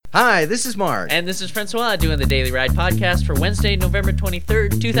Hi, this is Mark. And this is Francois doing the Daily Ride podcast for Wednesday, November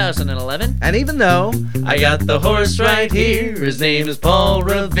 23rd, 2011. And even though I got the horse right here, his name is Paul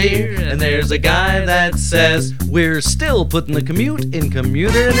Revere, and there's a guy that says, we're still putting the commute in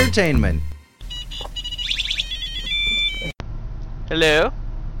commuter entertainment. hello,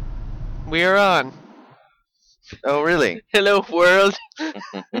 we are on. Oh, really? Hello, world. I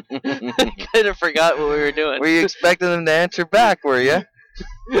kind of forgot what we were doing. Were you expecting them to answer back, were you?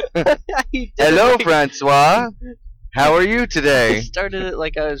 He did Hello, like- Francois. How are you I today? started it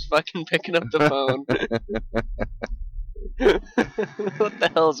like I was fucking picking up the phone. What the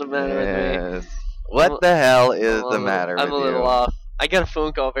hell's the matter with me? Yes. What the hell is I'm the matter I'm with a little you? off. I got a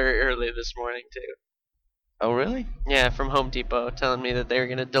phone call very early this morning, too. Oh, really? Yeah, from Home Depot, telling me that they were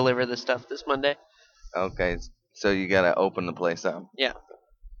going to deliver the stuff this Monday. Okay, so you gotta open the place up. Yeah.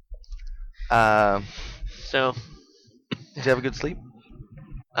 Did So, you have a good sleep?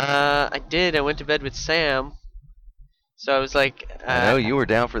 I did. I went to bed with Sam. So I was like... I know you were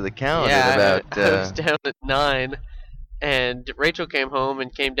down for the count yeah, at about. I was down at 9. And Rachel came home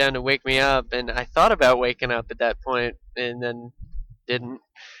and came down to wake me up. And I thought about waking up at that point, and then didn't.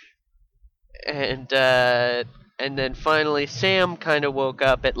 And then finally Sam kind of woke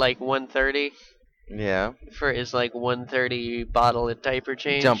up at like 1:30 Yeah. for his like 1:30 bottle of diaper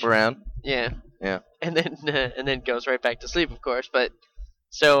change. Jump around. Yeah. Yeah. And then goes right back to sleep, of course. But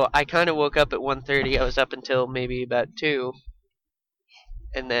so I kind of woke up at 1:30. I was up until maybe about 2,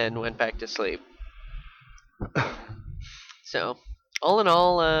 and then went back to sleep. So all in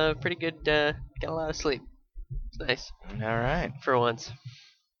all, pretty good. Got a lot of sleep. It's nice All right. for once.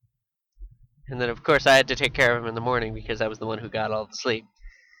 And then of course I had to take care of him in the morning because I was the one who got all the sleep.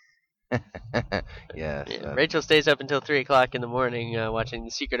 Yes. Yeah, Rachel stays up until 3 o'clock in the morning watching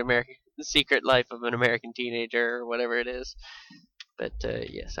The Secret Life of an American Teenager, or whatever it is. But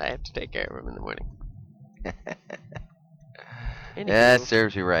yes, I have to take care of him in the morning. Anywho. Yeah, that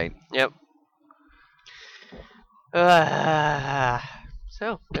serves you right. Yep.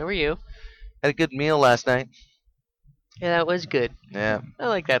 So, how were you? Had a good meal last night. Yeah, that was good. Yeah. I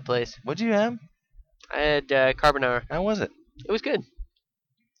like that place. What'd you have? I had carbonara. How was it? It was good.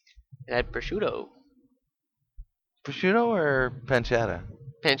 It had prosciutto. Prosciutto or pancetta?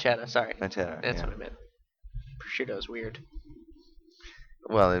 Pancetta, sorry. Pancetta. That's yeah. what I meant. Prosciutto's weird.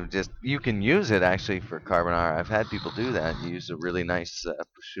 Well, you can use it actually for carbonara. I've had people do that. Use a really nice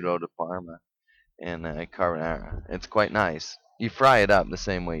prosciutto di Parma in carbonara. It's quite nice. You fry it up the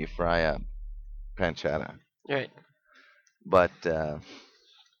same way you fry up pancetta, Right. but The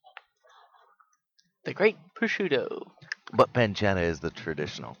great prosciutto. pancetta is the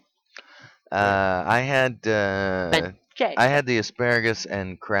traditional. I had the asparagus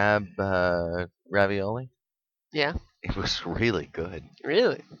and crab ravioli. Yeah, It was really good.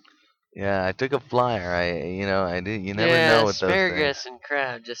 really? Yeah, I took a flyer. I did. You never yeah, know what those things. asparagus and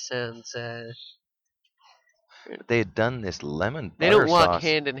crab just sounds. They had done this lemon They butter don't walk sauce.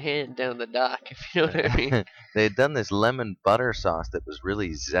 hand in hand down the dock, if you know what I mean. They had done this lemon butter sauce that was really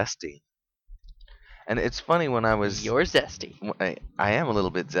zesty. And it's funny when I was. You're zesty. I am a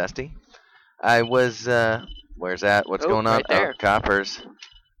little bit zesty. I was. Where's that? What's Oh, going on? right there. Oh, coppers.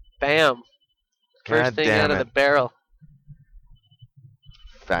 Bam. First God thing damn out of it. the barrel.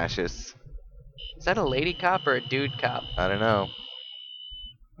 Fascists. Is that a lady cop or a dude cop? I don't know.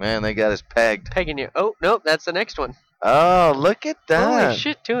 Man, they got us pegged. Pegging you. Oh, nope, that's the next one. Oh, look at that. Holy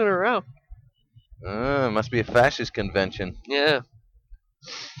shit, 2 in a row. Must be a fascist convention. Yeah.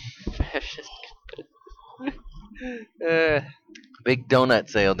 Fascist. Big donut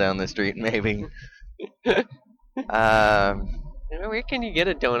sale down the street, maybe. Where can you get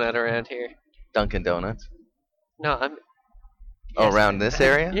a donut around here? Dunkin' Donuts. No, I'm. Oh, Yes. around this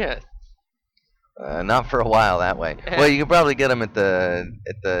area? Yeah. Not for a while that way. Yeah. Well, you can probably get them at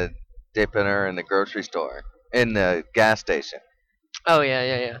the dipper in the grocery store, in the gas station. Oh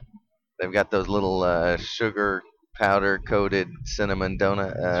yeah. They've got those little sugar powder coated cinnamon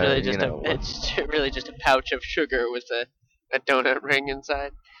donut. It's really just a pouch of sugar with a donut ring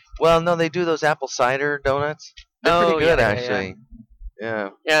inside. Well, no, they do those apple cider donuts. They're Oh, pretty good, yeah. actually. Yeah.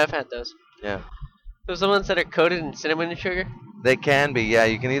 Yeah, I've had those. Yeah. Those are the ones that are coated in cinnamon sugar. They can be, yeah.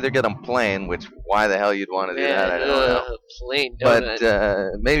 You can either get them plain, which why the hell you'd want to do that, I don't know. Plain donut.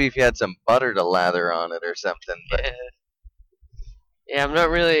 But maybe if you had some butter to lather on it or something. But Yeah, I'm not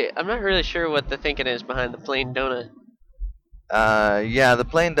really sure what the thinking is behind the plain donut. yeah, the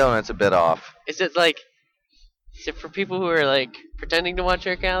plain donut's a bit off. Is it for people who are like pretending to watch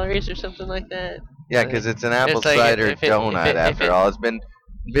their calories or something like that? Yeah, because it's an apple like cider if it- donut if it- after all. It's been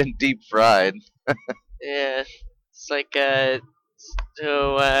deep fried. Yeah, it's like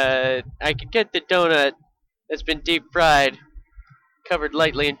So I could get the donut that's been deep fried, covered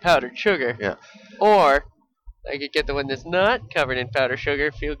lightly in powdered sugar. Yeah. Or I could get the one that's not covered in powdered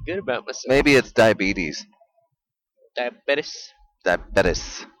sugar, feel good about myself. Maybe it's diabetes. Diabetes.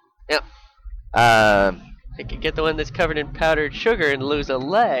 Diabetes. Yep. I could get the one that's covered in powdered sugar and lose a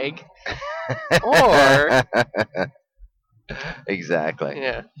leg. Or Exactly.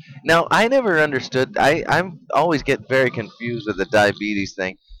 yeah. Now, I never understood. I'm always get very confused with the diabetes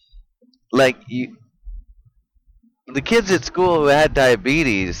thing. Like the kids at school who had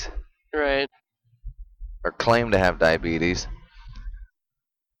diabetes Right. or claim to have diabetes,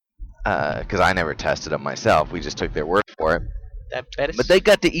 because I never tested them myself. We just took their word for it. Diabetes. But they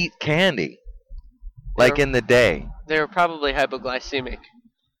got to eat candy, like They're- in the day. They were probably hypoglycemic.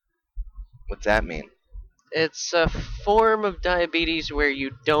 What's that mean? It's a form of diabetes where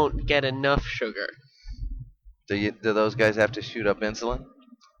you don't get enough sugar. Do those guys have to shoot up insulin?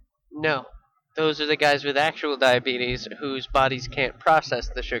 No. Those are the guys with actual diabetes whose bodies can't process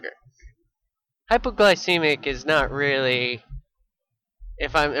the sugar. Hypoglycemic is not really,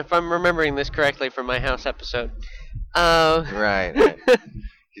 if I'm remembering this correctly from my house episode. Right.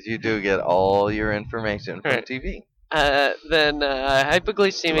 Because you do get all your information from Right. TV. Then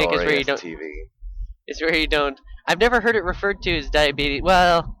hypoglycemic is where you Glorious don't. TV. Is where you don't. I've never heard it referred to as diabetes.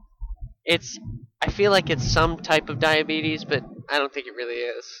 Well, I feel like it's some type of diabetes, but I don't think it really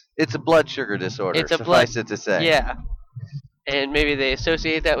is. It's a blood sugar disorder. It's a suffice it to say. Yeah. And maybe they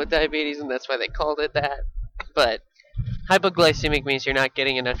associate that with diabetes, and that's why they called it that. But hypoglycemic means you're not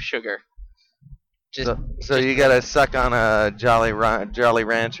getting enough sugar. Just So you gotta suck on a Jolly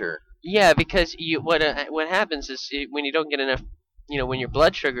Rancher. yeah, because what happens is when you don't get enough, when your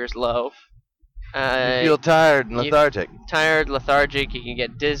blood sugar is low, You feel tired and you- lethargic. tired, lethargic, you can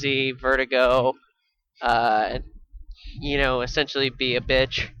get dizzy, vertigo, essentially be a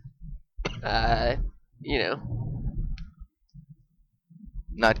bitch. You know,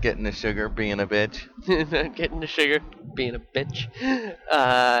 Not getting the sugar, being a bitch. not getting the sugar, being a bitch.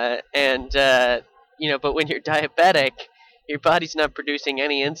 But when you're diabetic, your body's not producing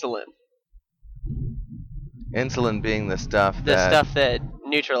any insulin. Insulin being the stuff The that stuff that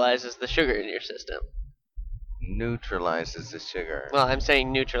neutralizes the sugar in your system. neutralizes the sugar. Well, I'm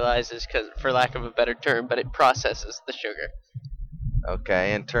saying neutralizes for lack of a better term, but it processes the sugar.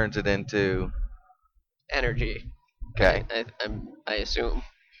 Okay, and turns it into. Energy. Okay. I assume.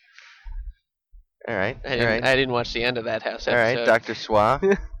 All right. I All didn't, right. I didn't watch the end of that house All right, episode. Dr.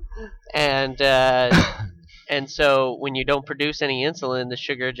 Schwa. And and so when you don't produce any insulin, the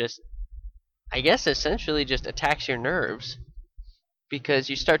sugar just, I guess, essentially just attacks your nerves, because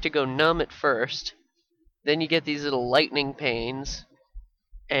you start to go numb at first, then you get these little lightning pains,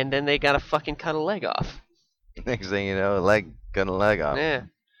 and then they gotta fucking cut a leg off. Next thing you know, got a leg off. Yeah.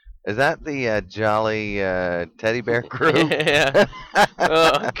 Is that the Jolly Teddy Bear crew? Yeah. Oh,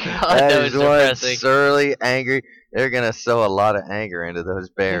 God, that was is one depressing. surly, angry. They're gonna sow a lot of anger into those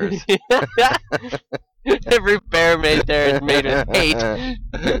bears. Every bear made there is made with hate.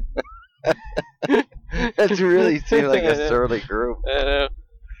 That really seems like a surly group.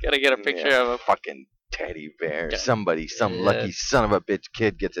 Gotta get a picture Yeah, of him. fucking teddy bear. Yeah. Some Yeah. lucky son of a bitch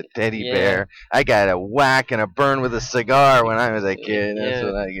kid gets a teddy Yeah. bear. I got a whack and a burn with a cigar when I was a kid. That's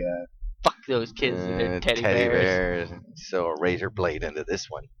Yeah. what I got. Fuck those kids and their teddy bears. bears. So a razor blade into this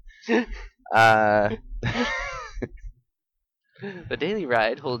one. uh, The Daily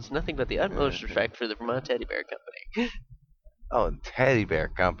Ride holds nothing but the utmost respect for the Vermont Teddy Bear Company. oh, Teddy Bear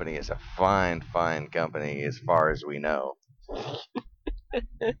Company is a fine, fine company as far as we know.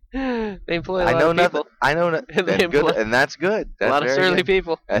 They employ a I lot know of nothing. people. I know nothing. They That's good, employ- and that's good. A That's lot of very surly good.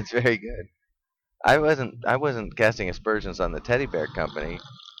 people. That's very good. I wasn't casting aspersions on the Teddy Bear Company,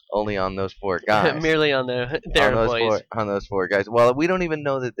 only on those four guys. Merely on their employees. On those four guys. Well, we don't even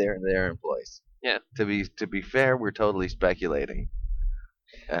know that they're their employees. Yeah. To be fair, we're totally speculating.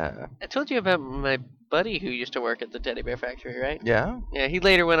 I told you about my buddy who used to work at the Teddy Bear Factory, right? Yeah. Yeah, he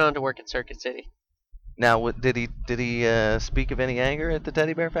later went on to work at Circuit City. Now, did he speak of any anger at the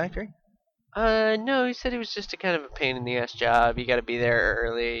Teddy Bear Factory? No, he said it was just a kind of a pain in the ass job. You got to be there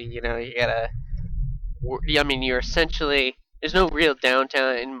early. You gotta. I mean, you're essentially. There's no real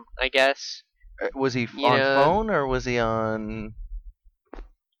downtime, I guess. Was he Yeah. on phone or was he on?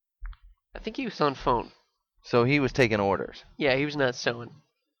 I think he was on phone. So he was taking orders. Yeah, he was not sewing.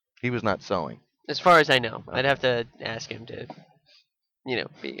 He was not sewing. As far as I know, Okay. I'd have to ask him to.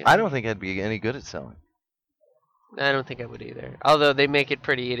 Be. I don't think I'd be any good at sewing. I don't think I would either. Although they make it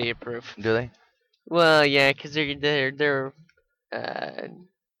pretty idiot-proof. Do they? Well, yeah, because their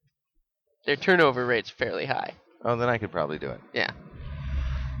turnover rate's fairly high. Oh, then I could probably do it. Yeah.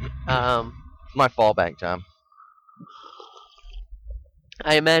 Um, My fallback job.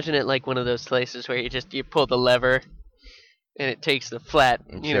 I imagine it like one of those places where you pull the lever, and it takes the flat,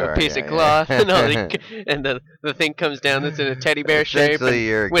 Sure, piece yeah, of cloth, yeah. and the thing comes down that's in a teddy bear shape. Essentially, And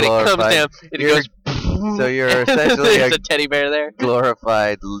you're when it comes glorified. down, it you're- goes. So you're and essentially there's a a teddy bear there.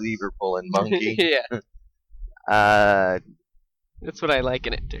 glorified lever pulling monkey. Yeah, that's what I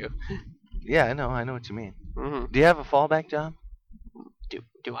liken it to. Yeah, I know what you mean. Hmm. Do you have a fallback job?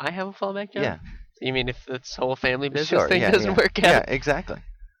 Do I have a fallback job? Yeah. You mean if this whole family business Sure, thing yeah, doesn't yeah. work Yeah, out? exactly.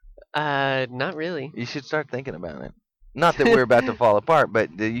 Not really. You should start thinking about it. Not that we're about to fall apart,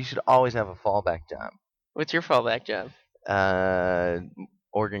 but you should always have a fallback job. What's your fallback job?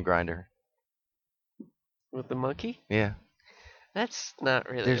 Organ grinder. With the monkey? Yeah. That's not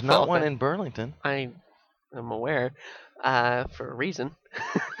really. There's a not one fallback. in Burlington. I am aware, for a reason.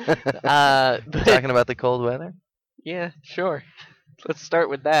 But Talking about the cold weather? yeah, sure. Let's start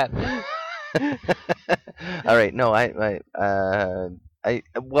with that. All right. No, I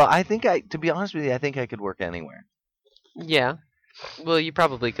think to be honest with you, I think I could work anywhere. Yeah. Well, you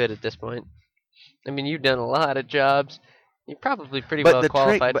probably could at this point. I mean, you've done a lot of jobs. You're probably pretty well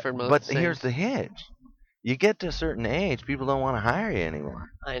qualified for most but things. here's the hitch. You get to a certain age, people don't want to hire you anymore.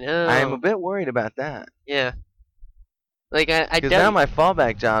 I know. I'm a bit worried about that. Yeah. Like I Because now my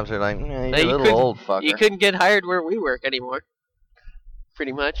fallback jobs are like, you're a little old fucker. You couldn't get hired where we work anymore.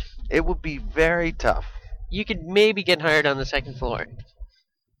 Pretty much. It would be very tough. You could maybe get hired on the second floor.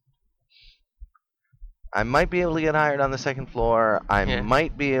 I might be able to get hired on the second floor. I Yeah.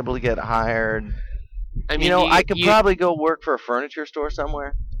 might be able to get hired. I mean, I could probably go work for a furniture store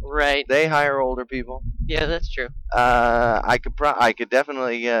somewhere. Right. They hire older people. Yeah, that's true. I could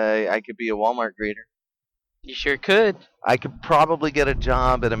definitely I could be a Walmart greeter. You sure could. I could probably get a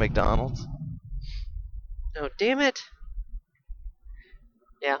job at a McDonald's. Oh, damn it.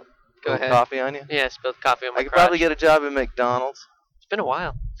 Yeah. Go Spill ahead. coffee on you. Yeah, spilled coffee on my I could crotch. probably get a job at McDonald's. It's been a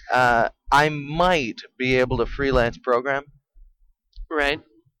while. I might be able to freelance program. Right.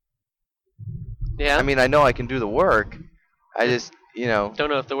 Yeah. I mean, I know I can do the work. I just, don't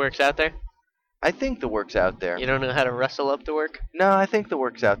know if the work's out there. I think the work's out there. You don't know how to rustle up the work? No, I think the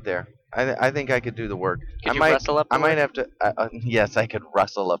work's out there. I think I could do the work. Could you rustle up the I might work? have to. Yes, I could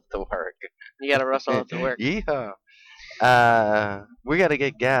rustle up the work. You gotta rustle up the work. Yeah. We gotta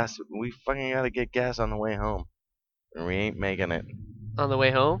get gas. We fucking gotta get gas on the way home. And we ain't making it. On the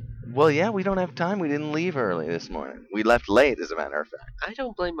way home? Well, yeah, we don't have time. We didn't leave early this morning. We left late, as a matter of fact. I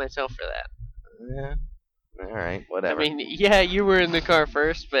don't blame myself for that. Yeah. All right. Whatever. I mean, yeah, you were in the car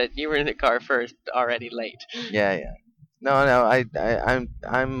first, but you were in the car first already late. Yeah. No. I'm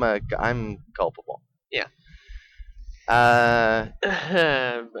culpable. Yeah. Uh.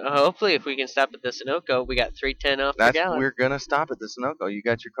 Hopefully, if we can stop at the Sunoco, we got 3.10 off per gallon. We're gonna stop at the Sunoco. You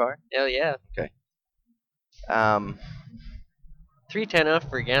got your car? Hell yeah. 3.10 off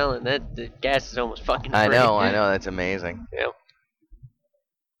per gallon. The gas is almost fucking free. I know. That's amazing. Yeah.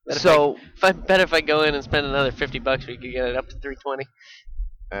 Bet So if I go in and spend another $50, we could get it up to 3.20.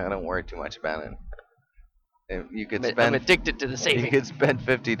 I don't worry too much about it. You could I'm spend. addicted to the You savings. could spend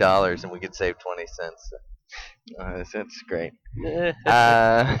 $50 and we could save 20 cents. That's great.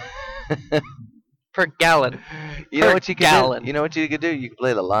 Per gallon. You know Per what you could gallon. do? You know what you could do? You could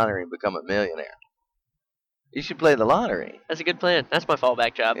play the lottery and become a millionaire. You should play the lottery. That's a good plan. That's my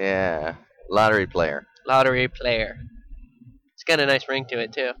fallback job. Yeah, lottery player. Lottery player. It's got a nice ring to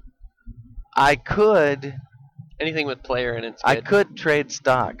it too. I could Anything with player in it's good. I could trade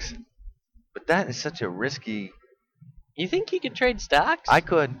stocks, but that is such a risky. You think you could trade stocks? I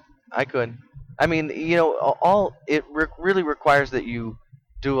could. I mean, all it really requires that you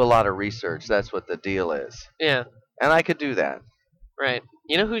do a lot of research. That's what the deal is, Yeah. and I could do that. Right.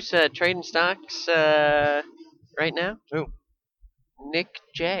 You know who's trading stocks right now? Who? Nick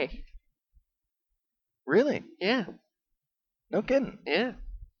J. Really? Yeah. No kidding. Yeah.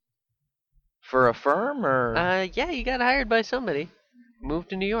 For a firm or Yeah, he got hired by somebody. Moved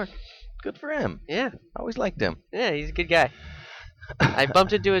to New York. good for him. Yeah. I always liked him. Yeah, he's a good guy. I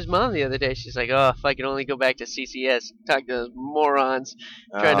bumped into his mom the other day. She's like, "Oh, if I could only go back to CCS, talk to those morons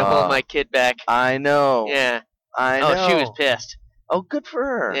trying to hold my kid back." I know. Yeah. I know. Oh, she was pissed. Oh, good for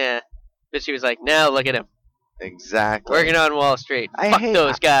her. Yeah. But she was like, "Now look at him, Exactly. working on Wall Street. I Fuck hate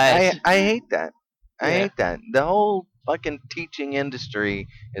those guys." I hate that. I Yeah. hate that. The whole fucking teaching industry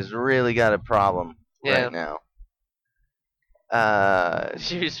has really got a problem Yeah. right now.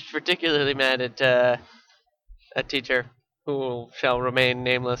 She was particularly mad at a teacher who shall remain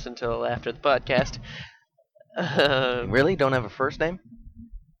nameless until after the podcast. Really? Don't have a first name?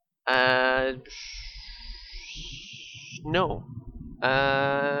 Uh, No.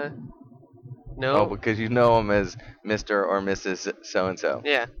 No. Oh, because you know him as Mr. or Mrs. So-and-so.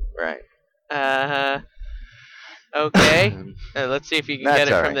 Yeah. Right. Okay. Let's see if you can That's get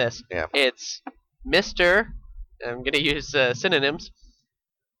it all from right. this. Yeah. It's Mr. I'm gonna use synonyms.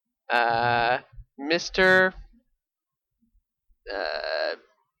 Mr.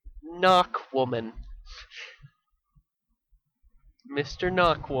 Knock Woman. Mr.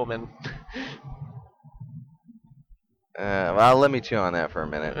 Knock Woman. Well, let me chew on that for a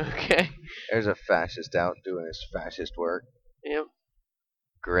minute. Okay. There's a fascist out doing his fascist work. Yep.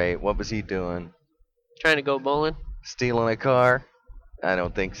 Great. What was he doing? Trying to go bowling? Stealing a car? I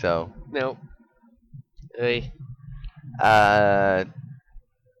don't think so. No. Hey.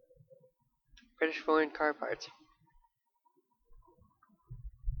 British Foreign Car Parts.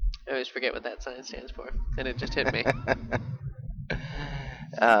 I always forget what that sign stands for, and it just hit me.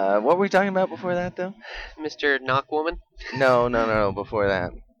 What were we talking about before that, though? Mr. Knock Woman. No. Before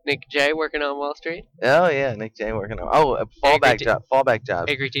that. Nick J. working on Wall Street. Oh yeah, Nick J. working on. Oh, a fallback job. Fallback job.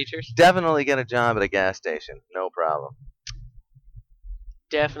 Agree teachers. Definitely get a job at a gas station. No problem.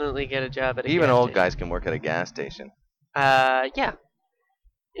 Definitely get a job at a Even gas old station. guys can work at a gas station. Yeah.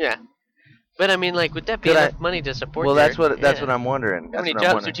 But I mean, like, would that be Could I- enough money to support? Well, that's what yeah. I'm wondering. How That's many what I'm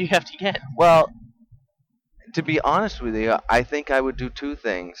jobs wondering. would you have to get? Well, to be honest with you, I think I would do two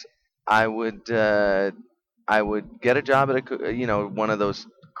things. I would get a job at one of those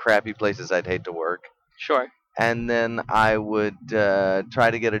crappy places I'd hate to work, Sure. and then I would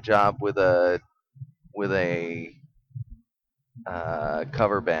try to get a job with a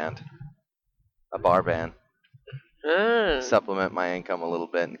cover band, a bar band, supplement my income a little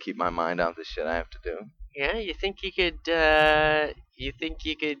bit and keep my mind off the shit I have to do. Yeah, you think you could?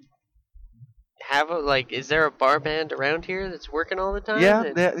 Have a Is there a bar band around here that's working all the time?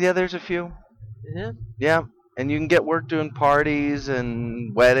 Yeah, there's a few. Yeah. Yeah, and you can get work doing parties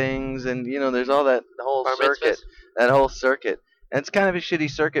and weddings, and there's all that whole Bar circuit. mitzvahs? That whole circuit, and it's kind of a shitty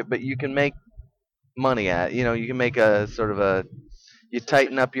circuit, but you can make money at. You can make a sort of a. You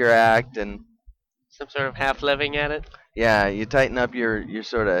tighten up your act, and Some sort of half living at it. yeah, you tighten up your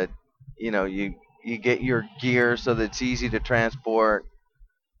sort of, you get your gear so that it's easy to transport.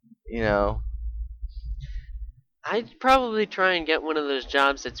 I'd probably try and get one of those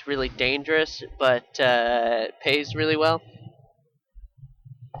jobs that's really dangerous, but pays really well.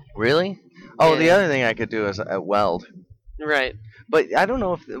 Really? Oh, the Yeah. other thing I could do is weld, Right. but I don't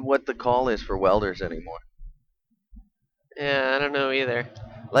know what the call is for welders anymore. Yeah, I don't know either.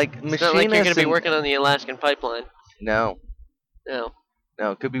 Like It's machinists. not like you're going to be and- working on the Alaskan pipeline. No, No.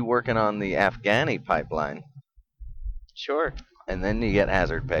 it could be working on the Afghani pipeline, Sure. and then you get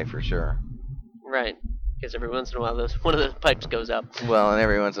hazard pay for sure. Right. Because every once in a while, one of those pipes goes up. Well, and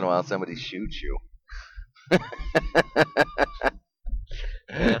every once in a while somebody shoots you.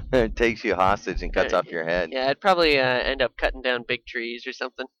 Takes you hostage and cuts off your head. Yeah, I'd probably end up cutting down big trees or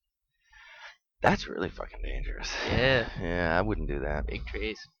something. That's really fucking dangerous. Yeah, Yeah, I wouldn't do that. big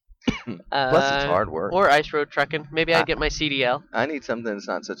trees. Plus, it's hard work. Or ice road trucking. Maybe I'd get my CDL. I need something that's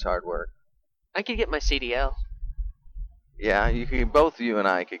not such hard work. I could get my CDL. Yeah, both you and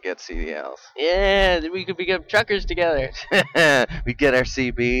I could get CDLs. Yeah, then we could become truckers together. We get our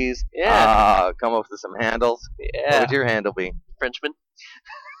CBs. Yeah. Come up with some handles. What Yeah. would your handle be? Frenchman.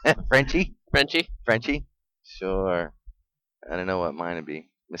 Frenchie? Frenchie. Frenchie? Sure. I don't know what mine would be.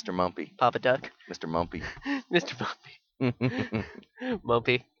 Mr. Mumpy. Papa Duck. Mr. Mumpy. Mr. Mumpy.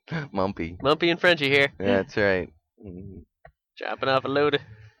 Mumpy. Mumpy. Mumpy and Frenchie here. That's right. Dropping off a load of...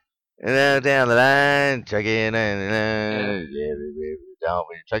 And down the line, trucking,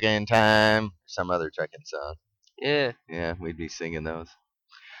 trucking time. Some other trucking song. Yeah. Yeah, we'd be singing those.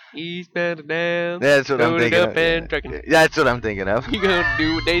 Eastbound and down. That's what I'm loaded thinking up of. and trucking. That's what I'm thinking of. You gonna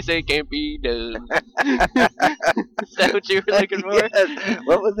do what they say can't be done. Is that what you were looking for? Yes.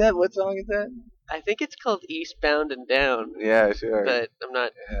 What was that? What song is that? I think it's called Eastbound and Down, Yeah, sure. but I'm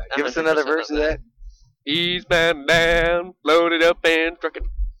not. Yeah. Give us another 100% verse on of that. Eastbound and down, loaded up and trucking.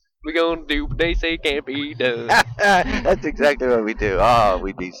 We gonna do what they say can't be done. That's exactly what we do. Oh,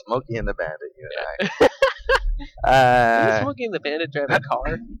 we'd be Smokey and the Bandit, you and I. Was Smokey and the Bandit drive a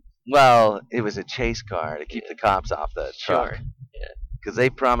car? Well, it was a chase car to keep the cops off the truck. Sure. Because they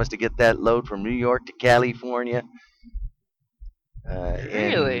promised to get that load from New York to California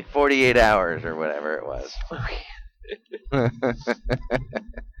Really? in 48 hours or whatever it was.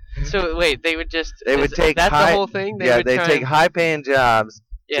 So wait, they would just. They would take That's high- the whole thing. Yeah, would they try take and- high-paying jobs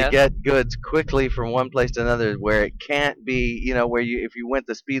Yeah. to get goods quickly from one place to another, where it can't be, where if you went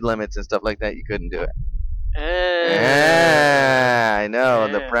the speed limits and stuff like that, you couldn't do it. I know.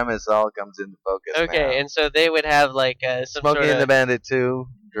 The Yeah. premise all comes into focus Okay, now. and so they would have like some Smokey sort and the of. Bandit 2,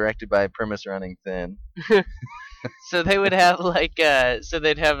 directed by Primus Running Thin. So they would have like so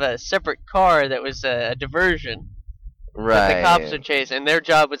they'd have a separate car that was a diversion that the cops Right. would chase, and their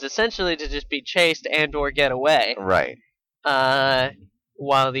job was essentially to just be chased and or get away. Right.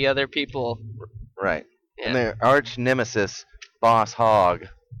 While the other people. Right. Yeah. And their arch nemesis, Boss Hogg.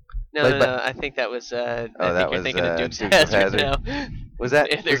 No, played by- no, I think that was. I Oh, think that you're was, thinking of Dukes of Dukes of Hazzard Hazzard. now. Was that?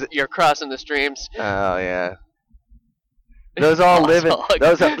 Was it? You're crossing the streams. Oh yeah. Those all live in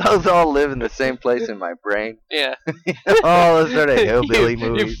Boss Hogg. those all live in the same place in my brain. Yeah. All those sort of hillbilly You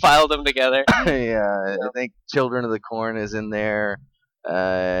movies. filed them together. Yeah, I think Children of the Corn is in there.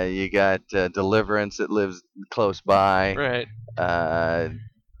 You got Deliverance that lives close by. Right.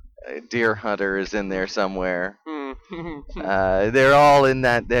 Deer Hunter is in there somewhere. Hmm. They're all in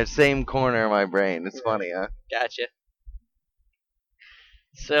that same corner of my brain. It's funny, huh? Gotcha.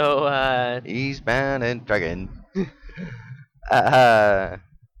 So, Eastbound and Dragon. That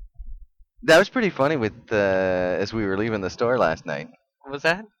was pretty funny with as we were leaving the store last night. what was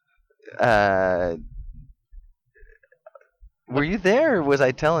that? Were you there, or was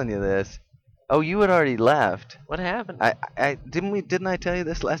I telling you this? Oh, you had already left. What happened? Didn't I tell you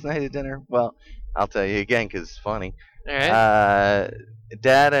this last night at dinner? Well, I'll tell you again because it's funny. All right.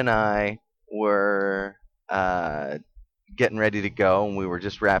 Dad and I were getting ready to go, and we were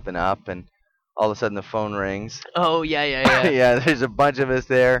just wrapping up, and all of a sudden the phone rings. Oh yeah. Yeah, there's a bunch of us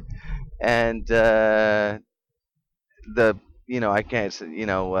there, and I can't say,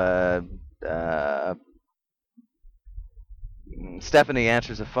 Stephanie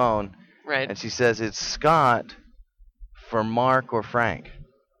answers the phone, Right. and she says it's Scott for Mark or Frank.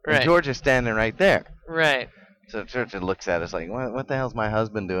 And Right. George is standing right there. Right. So Georgia looks at us like, what the hell's my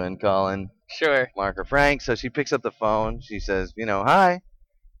husband doing calling Sure. Mark or Frank? So she picks up the phone. She says, hi.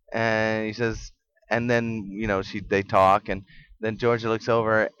 And he says, and then, they talk. And then Georgia looks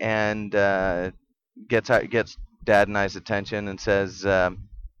over and gets Dad and I's attention and says,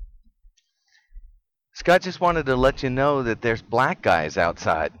 Scott just wanted to let you know that there's black guys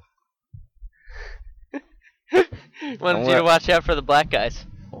outside. Wanted you to watch out for the black guys.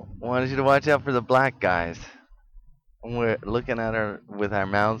 Wanted you to watch out for the black guys. And we're looking at her with our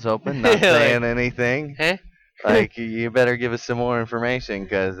mouths open, not saying anything. Huh? Like, you better give us some more information,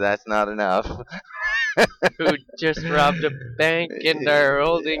 because that's not enough. Who just robbed a bank and are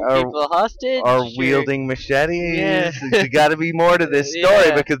holding Are- people hostage? Or or- wielding machetes. Yeah. There's got to be more to this story,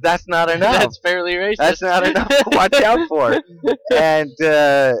 Yeah. because that's not enough. That's fairly racist. That's not enough to watch out for.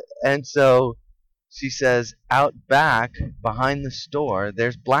 And so she says, out back, behind the store,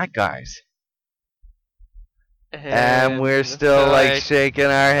 there's black guys. And we're still like shaking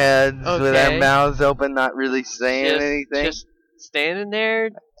our heads with our Okay. mouths open, not really saying anything. Just standing there,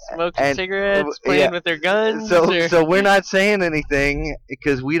 smoking And- cigarettes, playing yeah. with their guns. So we're not saying anything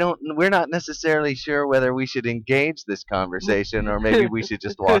because we're not necessarily sure whether we should engage this conversation or maybe we should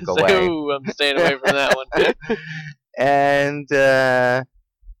just walk So, away. I'm staying away from that one.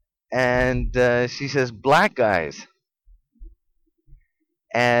 And she says black guys.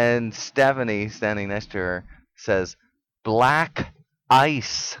 And Stephanie, standing next to her, says black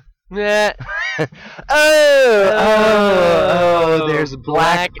ice. Nah. Oh, there's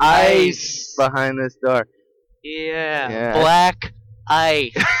black ice behind this door. Yeah. Black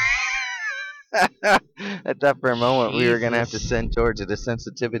ice. I thought for a moment we were going to have to Jesus. send Georgia to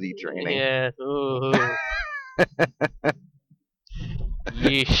sensitivity training. Yeah. Ooh.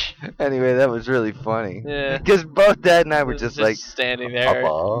 Yeesh. Anyway, that was really funny. Yeah. Because both Dad and I were Was just like, standing there,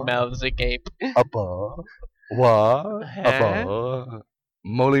 Papa. mouths agape. Appa, what? Huh? Appa,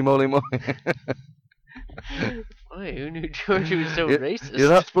 moly, moly, moly. Boy, who knew Georgia was so racist? You're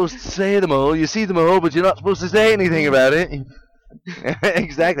not supposed to say them all. You see them all, but you're not supposed to say anything about it.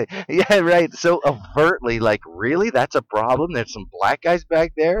 Exactly. Yeah, right. So overtly, like, really? That's a problem? There's some black guys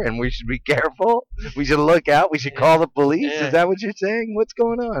back there, and we should be careful? We should look out? We should call the police? Yeah. Is that what you're saying? What's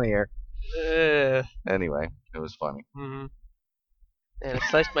going on here? Uh, Anyway, it was funny. mhm. And I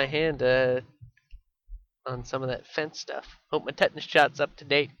sliced my hand on some of that fence stuff. Hope my tetanus shot's up to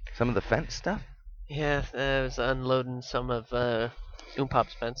date. Some of the fence stuff? Yeah, I was unloading some of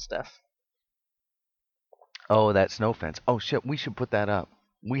Oompop's fence stuff. Oh, that snow fence. Oh, shit, we should put that up.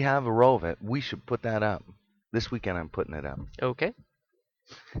 We have a row of it. We should put that up. This weekend I'm putting it up. Okay.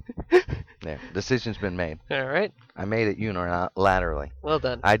 There, decision's been made. All right. I made it unilaterally. Well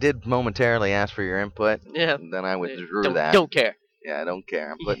done. I did momentarily ask for your input, Yeah. and then I withdrew Don't, that. don't care. Yeah, I don't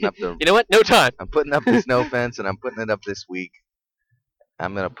care. I'm putting up the You know what? No time. I'm putting up the snow fence, and I'm putting it up this week.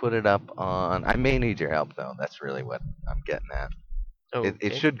 I'm gonna put it up on. I may need your help though. That's really what I'm getting at. It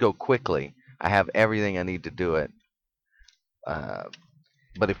Okay. should go quickly. I have everything I need to do it. Uh,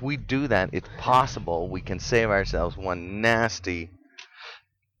 but if we do that, it's possible we can save ourselves one nasty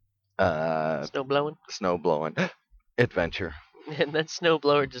Snow blowing. snow blowing adventure. And that snow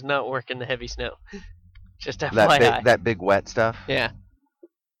blower does not work in the heavy snow. Just That FYI. that big wet stuff. Yeah.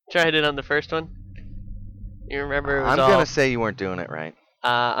 Tried it on the first one. You remember it was I'm all. gonna say you weren't doing it right.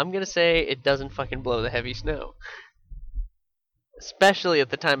 I'm gonna say it doesn't fucking blow the heavy snow. Especially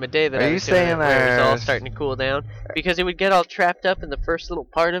at the time of day that Are I you was doing it, saying where it was all there's- starting to cool down. Because it would get all trapped up in the first little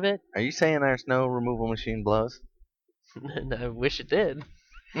part of it. Are you saying our snow removal machine blows? And I wish it did.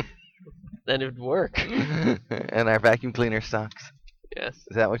 Then it would work. And our vacuum cleaner sucks. Yes.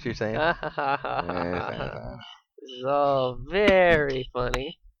 Is that what you're saying? This is all very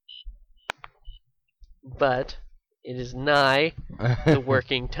funny. But it is nigh the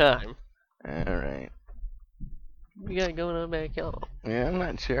working time. All right. We got going on back home. Yeah, I'm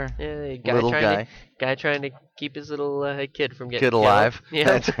not sure. Yeah, the Little guy trying to keep his little kid from getting kid alive. killed. Yeah.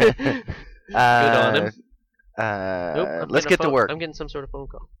 That's right. Good on him. Nope, I'm Let's getting a get to phone- work. I'm getting some sort of phone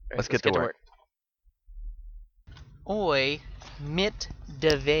call. All right, Let's get to work. Oi, mit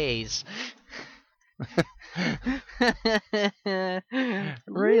de vase.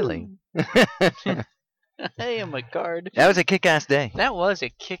 Really? I am a card. That was a kick-ass day. That was a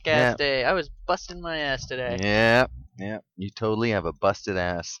kick-ass Yeah. day. I was busting my ass today. Yeah, yeah. You totally have a busted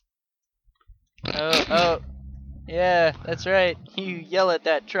ass. Oh, yeah, that's right. You yell at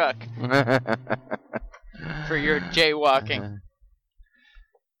that truck for your jaywalking.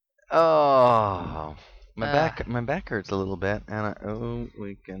 Oh, my back hurts a little bit, and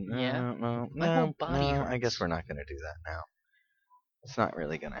we can. Yeah. No, My whole body I hurts. guess we're not gonna do that now. It's not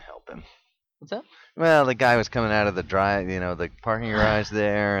really gonna help him. What's up? Well, the guy was coming out of the the parking garage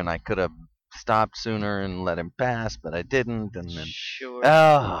there, and I could have stopped sooner and let him pass, but I didn't, and then. Sure.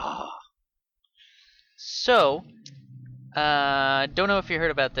 Oh. So, don't know if you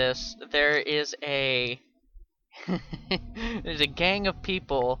heard about this. There is a there's a gang of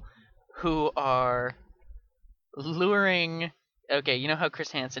people who are luring. Okay, you know how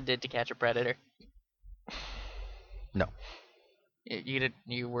Chris Hansen did To Catch a Predator? No.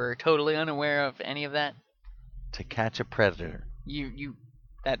 You were totally unaware of any of that. To Catch a Predator. You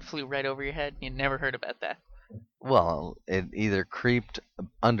that flew right over your head. You never heard about that. Well, it either creeped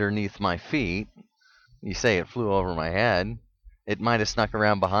underneath my feet. You say it flew over my head. It might have snuck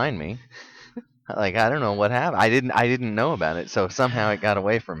around behind me. Like, I don't know what happened. I didn't know about it, so somehow it got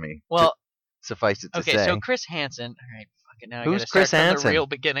away from me. Well, Suffice it to okay, say. so Chris Hansen. All right, fucking now. Who's I gotta Chris start from Hansen? the real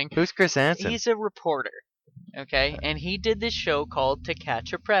beginning. Who's Chris Hansen? He's a reporter. Okay, and he did this show called To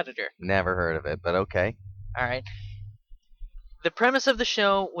Catch a Predator. Never heard of it, but okay. All right. The premise of the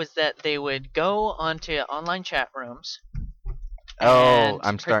show was that they would go onto online chat rooms. Oh, and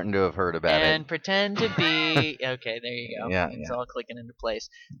I'm starting to have heard about and it. pretend to be okay. There you go. Yeah, it's yeah. all clicking into place.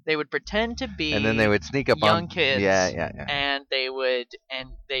 They would pretend to be And then they would sneak up young on kids. Yeah. and they'd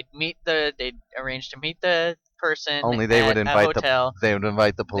arrange to meet the person. Only they would at a invite hotel. they would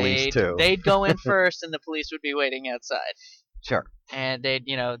invite the police too. They'd go in first, and the police would be waiting outside. Sure. And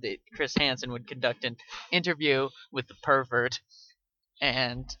Chris Hansen would conduct an interview with the pervert,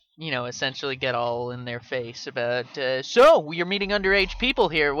 and essentially get all in their face about, so you're meeting underage people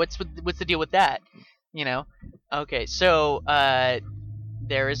here. What's the deal with that? Okay, so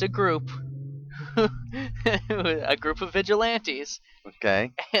there is a group, a group of vigilantes,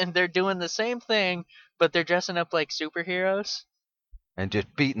 Okay. and they're doing the same thing, but they're dressing up like superheroes. And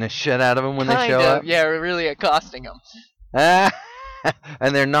just beating the shit out of them when they Kind show of, up. yeah, really accosting them.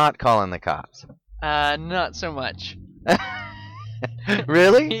 And they're not calling the cops. Not so much.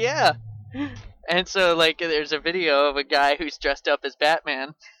 Really? Yeah. And so, there's a video of a guy who's dressed up as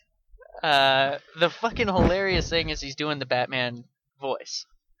Batman. The fucking hilarious thing is he's doing the Batman voice.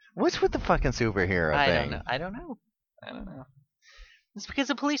 What's with the fucking superhero thing? I don't know. It's because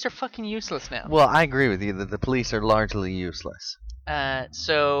the police are fucking useless now. Well, I agree with you that the police are largely useless.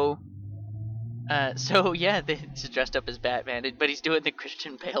 So yeah, he's dressed up as Batman, but he's doing the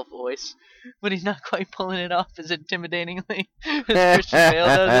Christian Bale voice, but he's not quite pulling it off as intimidatingly as Christian Bale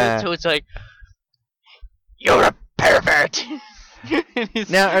does it. So it's like, you're a pervert.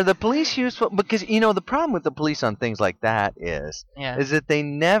 Now, are the police useful? Because the problem with the police on things like that is that they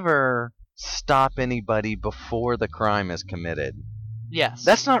never stop anybody before the crime is committed. Yes.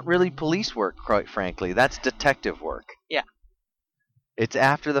 That's not really police work, quite frankly. That's detective work. Yeah. It's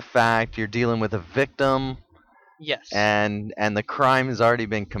after the fact. You're dealing with a victim. Yes. And the crime has already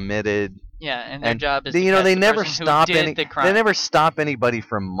been committed. Yeah, and their And job is they, to you know, catch they the never person stop who did any. the crime. They never stop anybody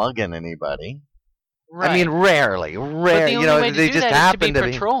from mugging anybody. Right. I mean, rarely, but rare. the You only know, way to they do just that is to happen be to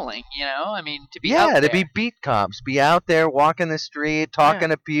be. patrolling. You know, I mean, to be Yeah, out to there. be beat cops, be out there walking the street, talking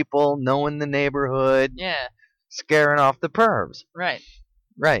to people, knowing the neighborhood, Yeah. scaring off the pervs. Right.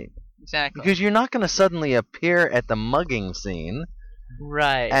 Right. Exactly. Because you're not going to suddenly appear at the mugging scene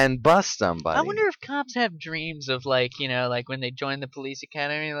Right. and bust somebody. I wonder if cops have dreams of like, you know, like when they join the police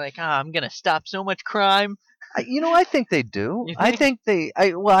academy, like, I'm gonna stop so much crime. I think they do. You I think? think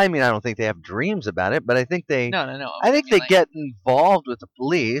they. Well, I mean, I don't think they have dreams about it, but I think they. No. I think mean, they like, get involved with the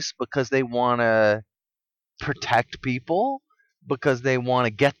police because they want to protect people, because they want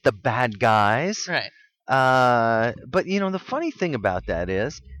to get the bad guys. Right. But you know, the funny thing about that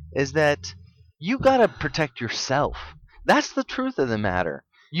is that you gotta protect yourself. That's the truth of the matter.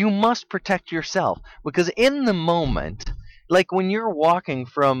 You must protect yourself because in the moment, like when you're walking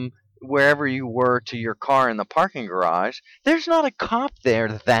from wherever you were to your car in the parking garage, there's not a cop there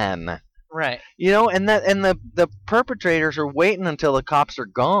then. Right. You know, and the perpetrators are waiting until the cops are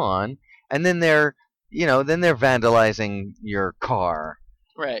gone, and then they're vandalizing your car.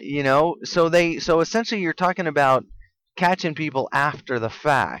 Right. You know, so essentially you're talking about catching people after the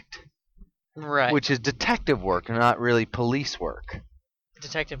fact, Right. which is detective work, not really police work.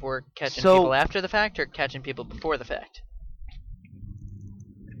 Detective work catching So- people after the fact or catching people before the fact?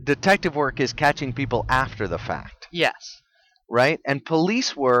 Detective work is catching people after the fact, Yes. right? And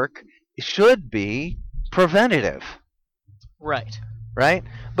police work should be preventative, Right. right?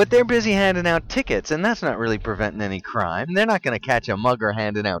 But they're busy handing out tickets, and that's not really preventing any crime. They're not going to catch a mugger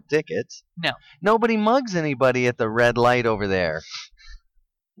handing out tickets. No. Nobody mugs anybody at the red light over there.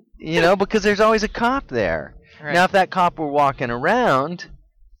 You know, because there's always a cop there. Right. Now, if that cop were walking around,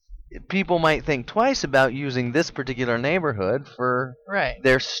 people might think twice about using this particular neighborhood for Right.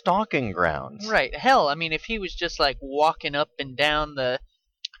 their stalking grounds. Right. Hell, I mean, if he was just like walking up and down the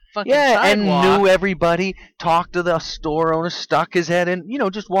fucking Yeah, sidewalk. and knew everybody, talked to the store owner, stuck his head in,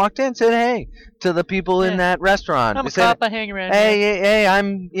 just walked in, said hey to the people in Yeah. that restaurant. I'm a Said, cop. I hang around here. hey,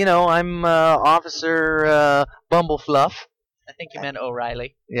 I'm Officer Bumblefluff. I think you meant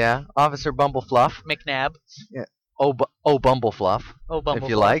O'Reilly. Yeah, Officer Bumblefluff. McNabb. Oh, Bumblefluff, Oh, Bumblefluff. if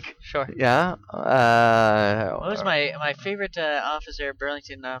you like. Sure. Yeah. What was my favorite officer,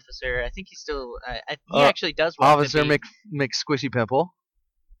 Burlington officer? I think he's still. He actually does want Officer to be. McSquishy Pimple?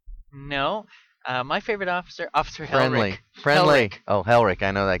 No. My favorite officer, Officer Friendly. Hellrick. Friendly. Hellrick. Oh, Hellrick.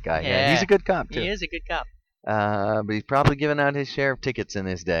 I know that guy. Yeah, he's Yeah. a good cop, too. He is a good cop. But he's probably given out his share of tickets in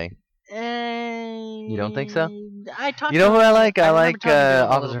his day. You don't think so? I talked. You know to who him- I like? I remember like talking to him a little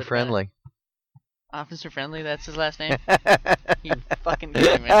Officer bit about it. Friendly. Officer Friendly. That's his last name. You fucking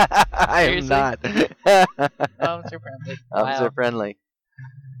kidding me? I am Seriously? not. Officer Friendly. Officer Wow. Friendly.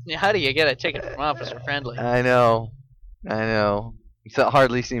 Yeah, how do you get a ticket from Officer Friendly? I know. So it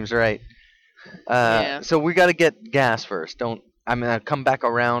hardly seems right. Yeah. So we got to get gas first. I'm gonna come back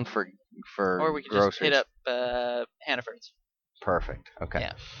around for Or we could groceries. just hit up Hannaford's. Perfect. Okay.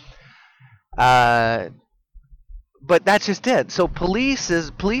 Yeah. But that's just it. So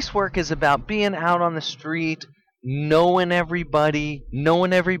police work is about being out on the street, knowing everybody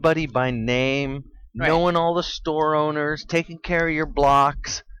by name, Right. knowing all the store owners, taking care of your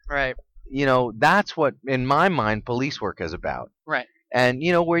blocks. Right. That's what, in my mind, police work is about. Right. And,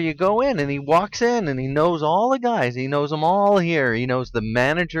 where you go in and he walks in and he knows all the guys. He knows them all here. He knows the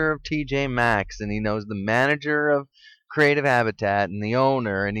manager of TJ Maxx and he knows the manager of Creative Habitat and the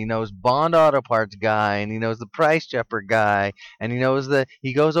owner, and he knows Bond Auto Parts guy, and he knows the Price Chopper guy, and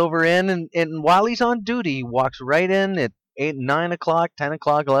he goes over in and while he's on duty, he walks right in at 8, 9 o'clock, 10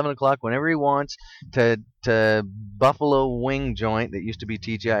 o'clock, 11 o'clock, whenever he wants to Buffalo Wing Joint that used to be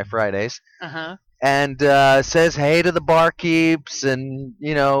TGI Fridays. Uh-huh. And says hey to the barkeeps, and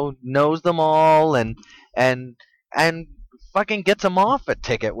knows them all, and fucking gets them off a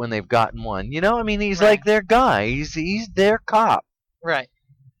ticket when they've gotten one. He's Right. like their guy. He's their cop. Right.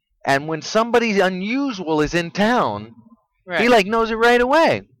 And when somebody unusual is in town, Right. he knows it right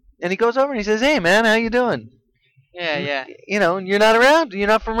away. And he goes over and he says, "Hey man, how you doing? Yeah. Yeah. You're not around. You're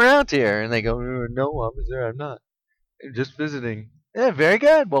not from around here." And they go, "No, officer, I'm not. I'm just visiting." Yeah, very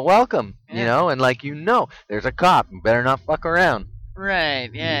good. Well, welcome. Yeah. And there's a cop. You better not fuck around. Right.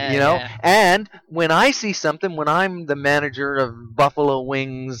 Yeah. Yeah. And when I see something, when I'm the manager of Buffalo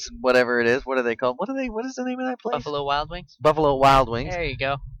Wings, whatever it is, what are they called? What is the name of that place? Buffalo Wild Wings. Buffalo Wild Wings. There you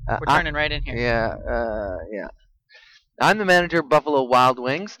go. We're I- turning right in here. Yeah. I'm the manager of Buffalo Wild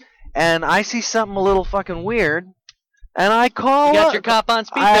Wings, and I see something a little fucking weird. And I call You got up. your cop on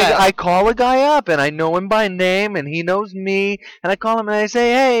speed dial. I call a guy up, and I know him by name, and he knows me. And I call him, and I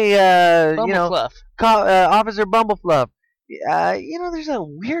say, "Hey, Bumblefluff. Officer Bumblefluff, there's a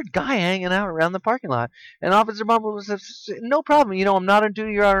weird guy hanging out around the parking lot." And Officer Bumblefluff says, "No problem. I'm not on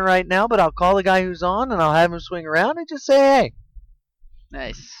duty right now, but I'll call the guy who's on, and I'll have him swing around and just say hey."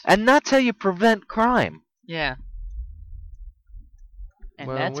 Nice. And that's how you prevent crime. Yeah. And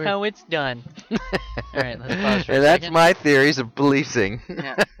Well, that's how it's done. All right, let's pause for a And that's second. my theories of policing.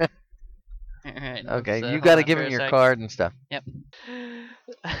 Yeah. All right. Okay, let's, you hold got to on give for him a your sec. card and stuff. Yep.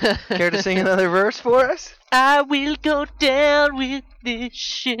 Care to sing another verse for us? I will go down with this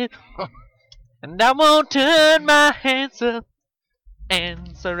ship, and I won't turn my hands up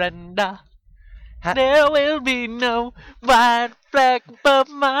and surrender. There will be no white flag above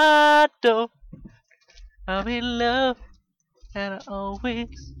my door. I'm in love, and I always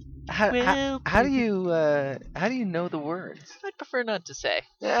How will do be. you know the words? I'd prefer not to say.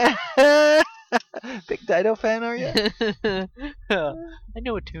 Big Dido fan, are you? I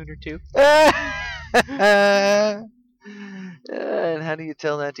know a tune or two. And how do you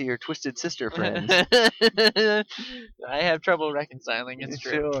tell that to your twisted sister friends? I have trouble reconciling. It's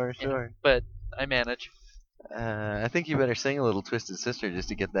true. Sure. But I manage. I think you better sing a little Twisted Sister just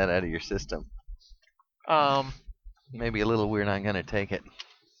to get that out of your system. Maybe a little We're Not Gonna Take It.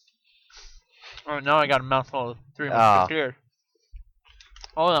 Oh, now I got a mouthful of Three Ah. Musketeers.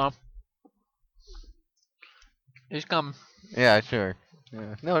 Hold on. He's coming. Yeah, sure.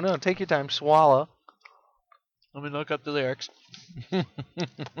 Yeah. No, take your time. Swallow. Let me look up the lyrics.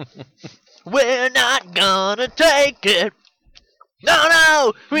 We're not gonna take it.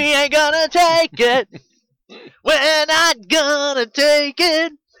 No, we ain't gonna take it. We're not gonna take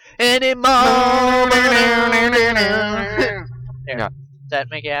it anymore. There. Yeah. Does that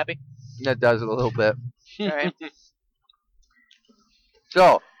make you happy? That does it a little bit. All right.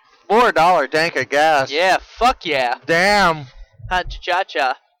 So, $4 tank of gas. Yeah, fuck yeah. Damn. Hot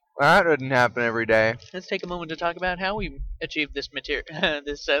cha-cha. That doesn't happen every day. Let's take a moment to talk about how we achieved this material.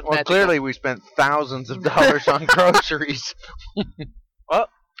 This Well, magical- clearly we spent thousands of dollars on groceries. Oh.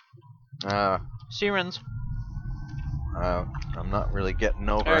 Uh, Sirens. I'm not really getting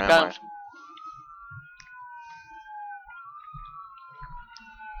over, Here it am comes.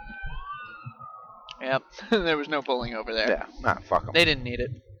 Yep. There was no pulling over I? there. Yeah, fuck them. They didn't need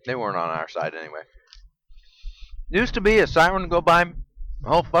it. They weren't on our side anyway. Used to be a siren would go by, the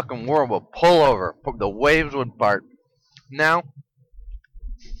whole fucking world would pull over. The waves would part. Now,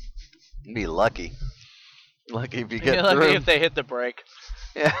 you'd be lucky. Lucky if you get You're lucky through. if they hit the brake.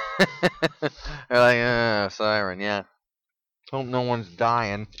 Yeah. They're like, siren, yeah. Hope no one's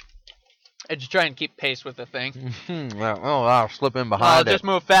dying. I just try and keep pace with the thing. Well, I'll slip in I'll behind it. just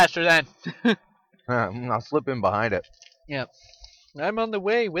move faster then. I'll slip in behind it. Yep. I'm on the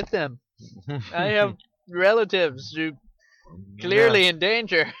way with them. I have relatives who clearly in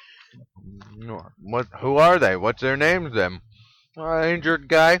danger. Yeah. Who are they? What's their names then? Injured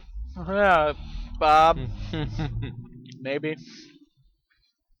guy? Bob, maybe.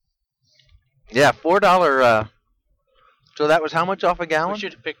 Yeah, $4. So that was how much off a We gallon?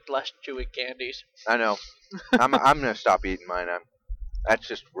 should have picked less chewy candies. I know. I'm gonna stop eating mine. That's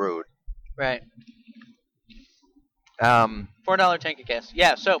just rude. Right. Um, $4 tank of gas.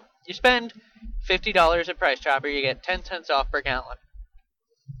 Yeah, so you spend $50 at Price Chopper, you get 10 cents off per gallon.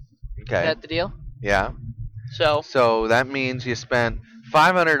 Is okay. that the deal? Yeah. So So that means you spent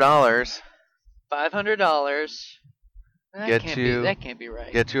 $500. $500. That Can't be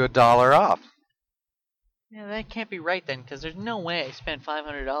right. Get you $1 off. Yeah, that can't be right then, because there's no way I spent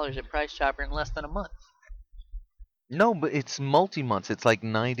 $500 at Price Chopper in less than a month. No, but it's multi-months. It's like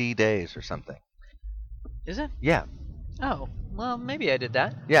 90 days or something. Is it? Yeah. Oh, well, maybe I did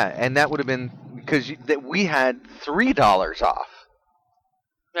that. Yeah, and that would have been because that we had $3 off.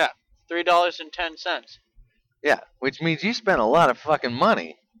 Yeah, $3.10. Yeah, which means you spent a lot of fucking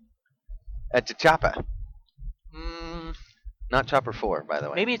money at the Chopper. Not Chopper 4, by the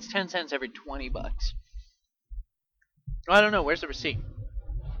way. Maybe it's 10 cents every $20. Oh, I don't know. Where's the receipt?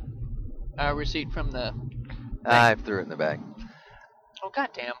 Receipt from the. I threw it in the bag. Oh,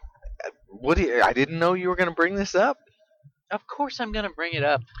 goddamn. What do you? I didn't know you were going to bring this up. Of course I'm gonna bring it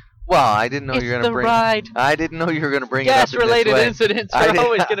up. Well, I didn't know It's you were going to the bring. ride. I didn't know you were going to bring it up in this Gas-related way. incidents I are did-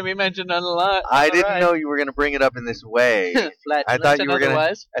 always gonna be mentioned on the lot. I didn't know you were going to bring it up in this way. I thought you were gonna.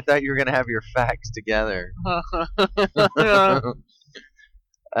 Otherwise. I thought you were going to have your facts together. Yeah.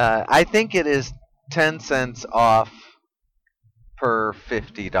 I think it is 10 cents off per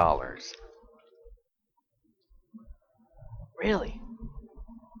 $50. Really?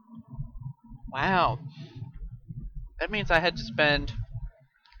 Wow. That means I had to spend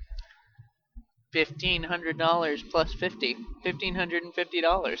 $1,500 plus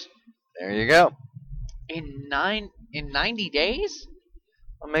 $1,550 There you go. in 90 days.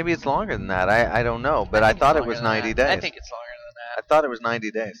 Well, maybe it's longer than that. I don't know, but I think it's thought it longer was than 90 that. days. I think it's longer than I thought it was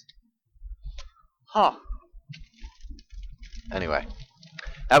 90 days. that. Huh. Anyway,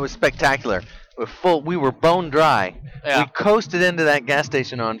 that was spectacular. We were bone dry. Yeah. We coasted into that gas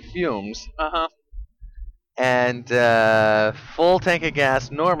station on fumes, Uh-huh. and full tank of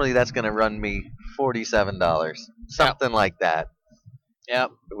gas. Normally, that's going to run me $47, something like that.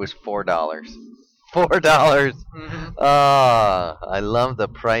 Yep. It was $4. $4. Mm-hmm. I love the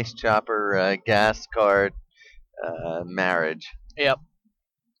Price Chopper gas card marriage. Yep.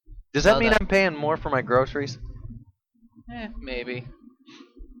 Does that Love mean that. I'm paying more for my groceries? Maybe.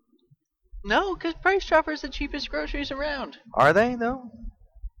 No, because Price Chopper is the cheapest groceries around. Are they though?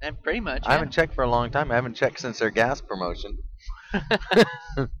 And pretty much. I haven't checked for a long time. I haven't checked since their gas promotion.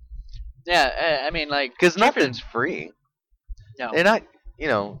 Yeah, I mean, like, Because cheaper nothing's free. No. They're not, you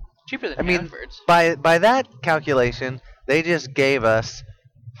know. cheaper than I mean, Hanford's. by that calculation, they just gave us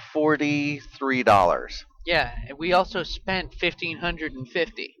 $43. Yeah, and we also spent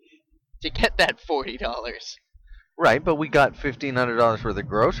 $1,550 to get that $40. Right, but we got $1,500 worth of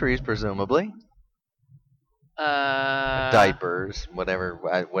groceries, presumably. Diapers,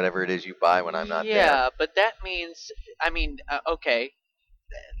 whatever it is you buy when I'm not there. Yeah, but that means, I mean, okay,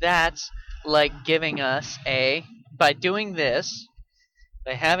 that's like giving us by doing this,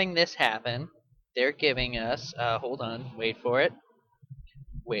 by having this happen, they're giving us, hold on, wait for it.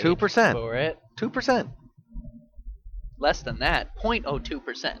 Wait 2%. for it. 2%. Less than that,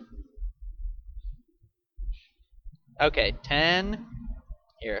 0.02%. Okay, 10,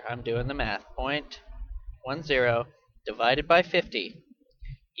 here, I'm doing the math, 0.10 divided by 50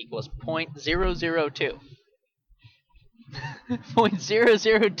 equals 0.002.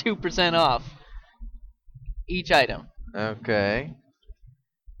 0.002% off each item. Okay.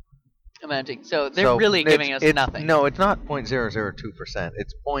 Amounting. So they're really giving us nothing. No, it's not 0.002%.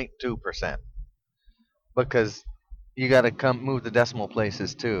 It's 0.2%. Because you got to move the decimal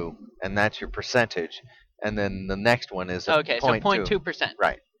places too, and that's your percentage. And then the next one is okay, so 0.2%. 0.2%.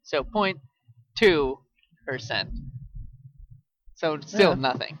 Right. So 0.2%. So still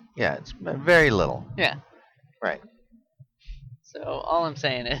nothing. Yeah, it's very little. Yeah. Right. So all I'm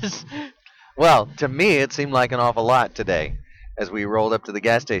saying is, Well, to me, it seemed like an awful lot today, as we rolled up to the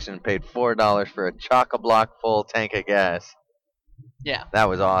gas station and paid $4 for a chock-a-block full tank of gas. yeah, That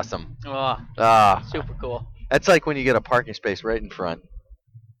was awesome. oh, Ah, super cool. that's like when you get a parking space right in front.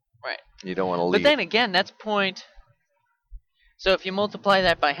 Right. You don't want to leave. But then again, that's point. So if you multiply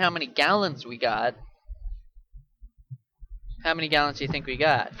that by how many gallons we got, how many gallons do you think we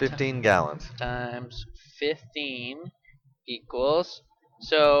got? 15 gallons. Times 15 equals.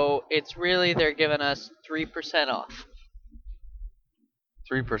 So it's really they're giving us 3% off.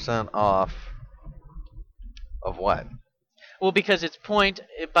 3% off of what? Well, because it's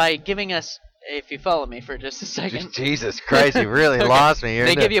by giving us. If you follow me for just a second. Jesus Christ, you really Okay. lost me.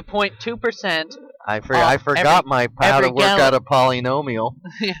 They give you 0.2%. I forgot my how to every work out a polynomial.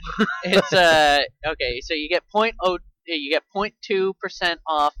 It's okay. So you get 0.2%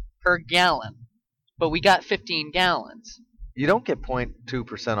 off per gallon, but we got 15 gallons. You don't get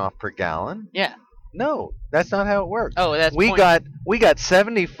 0.2% off per gallon. Yeah. No, that's not how it works. Oh, that's we got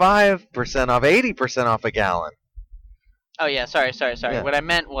 75% off, 80% off a gallon. Oh yeah. Sorry. Yeah. What I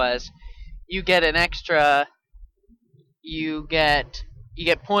meant was, you get an extra. You get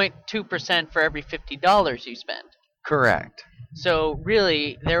 0.2% for every $50 you spend. Correct. So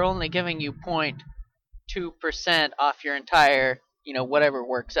really, they're only giving you 0.2% off your entire, whatever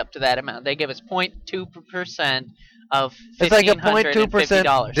works up to that amount. They give us 0.2% of It's like a $1,550.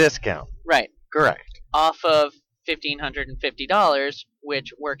 0.2% discount. Right. Correct. Off of $1,550,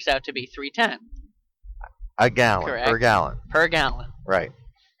 which works out to be $3.10 A gallon Correct. per gallon. per gallon. Right.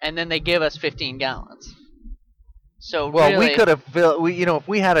 And then they give us 15 gallons. So Well, really, we could have filled. If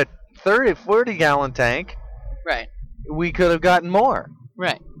we had a 40 gallon tank, right, we could have gotten more.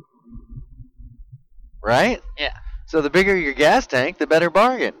 right, Right. yeah, So the bigger your gas tank, the better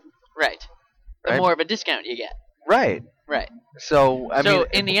bargain. right. The Right. more of a discount you get. Right. Right. So I So mean,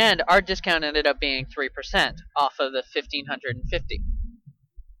 in the end, our discount ended up being 3% off of the 1,550.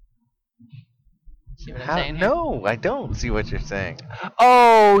 See what I'm saying here? No, I don't see what you're saying.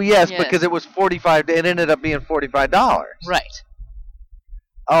 Oh yes, Yeah. because it was 45. It ended up being $45. Right.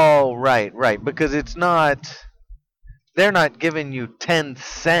 Oh right. Because it's not. They're not giving you 10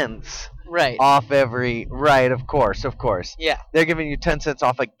 cents Right. off every. Right. Of course. Yeah. They're giving you 10 cents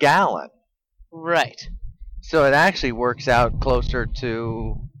off a gallon. Right. So it actually works out closer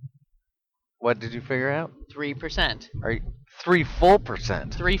to what did you figure out? 3%. Are you, 3 full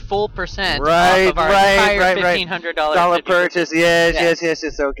percent? 3 full percent Right, off of our right, entire right. $1,500 Dollar 50%. purchase. Yes, Yeah.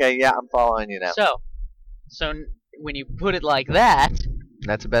 yes. Okay, yeah, I'm following you now. So when you put it like that,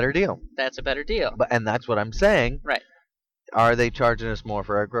 That's a better deal. that's a better deal. And that's what I'm saying. Right. Are they charging us more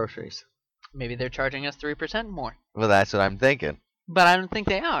for our groceries? Maybe they're charging us 3% more. Well, that's what I'm thinking. But I don't think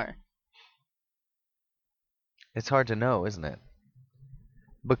they are. It's hard to know, isn't it?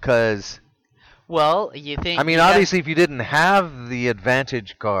 Because Well, you think... I mean, you got- obviously, if you didn't have the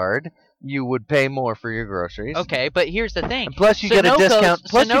Advantage card, you would pay more for your groceries. Okay, but here's the thing. And plus, you get a Sunoco's- discount.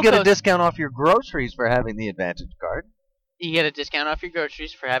 Plus, you get a Sunoco's- discount off your groceries for having the Advantage card. You get a discount off your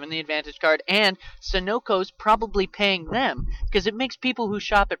groceries for having the Advantage card, and Sunoco's probably paying them, because it makes people who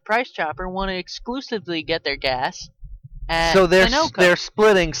shop at Price Chopper want to exclusively get their gas at So they're Sunoco. they're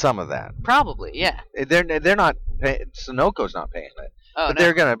splitting some of that. Probably, yeah. They're not pay, Sunoco's not paying it, Oh, but no.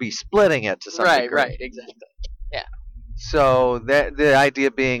 they're going to be splitting it to some Right, degree. right, exactly. So the idea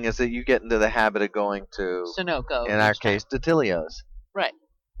being is that you get into the habit of going to, Sunoco. in our each time. case, Detilio's. Right.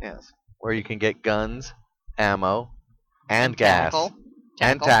 Yes, where you can get guns, ammo, and gas,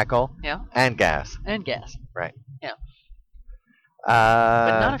 and Tackle. tackle, Yeah. and gas. And gas.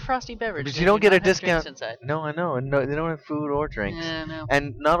 But not a frosty beverage. but so you don't do get a not have drinks discount. Inside. No, I know, and no, they don't have food or drinks. Yeah, no.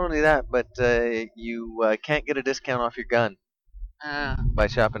 And not only that, but you can't get a discount off your gun by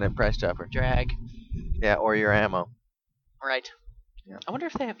shopping at Price Chopper. Drag. Yeah, or your ammo. Right. Yeah. I wonder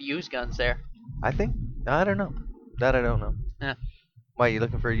if they have used guns there. I think I don't know. That I don't know. Yeah. Why you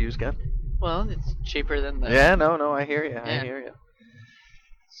looking for a used gun? Well, it's cheaper than the... Yeah, no, I hear you. I Yeah. hear you.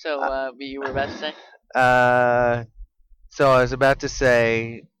 So, what you were about to say? So I was about to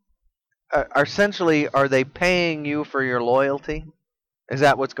say, essentially, are they paying you for your loyalty? Is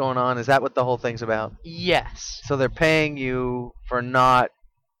that what's going on? Is that what the whole thing's about? Yes. So they're paying you for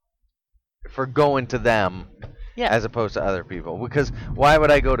going to them, Yeah. as opposed to other people. Because why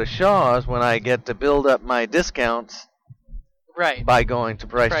would I go to Shaw's when I get to build up my discounts Right. by going to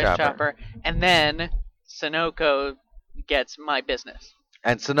Price Chopper? Chopper. And then Sunoco gets my business.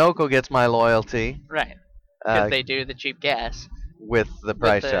 And Sunoco gets my loyalty Right. Because uh, they do the cheap gas. with the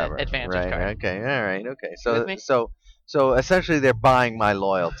Price the Chopper. Advantage right? card. Okay. All right. Okay. With me? So essentially, they're buying my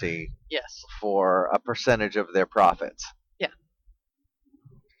loyalty Yes. for a percentage of their profits.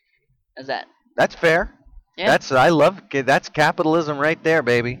 How's that? That's fair. Yeah. That's capitalism right there,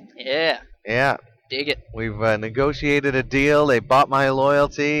 baby. Yeah. Yeah. Dig it. We've negotiated a deal. They bought my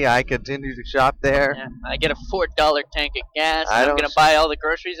loyalty. I continue to shop there. Yeah. I get a $4 tank of gas. I And I'm don't going to buy all the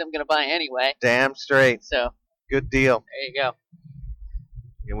groceries I'm going to buy anyway. Damn straight. So, Good deal. there you go.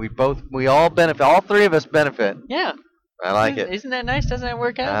 And we all benefit. All three of us benefit. Yeah. I like it. Isn't that nice? Doesn't that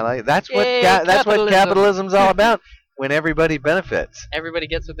work out? I like. That's what Yay, that's what capitalism. capitalism's all about. When everybody benefits. Everybody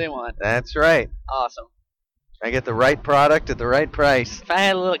gets what they want. That's right. Awesome. I get the right product at the right price. If I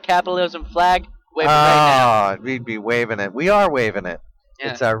had a little capitalism flag, wave it right now. We'd be waving it. We are waving it.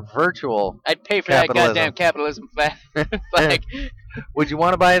 Yeah. It's our virtual. I'd pay for capitalism. that goddamn capitalism flag. Would you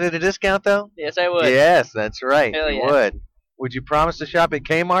want to buy it at a discount, though? Yes, I would. Yes, that's right. Hell you yeah. would. Would you promise to shop at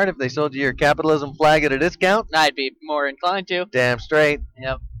Kmart if they sold you your capitalism flag at a discount? I'd be more inclined to. Damn straight.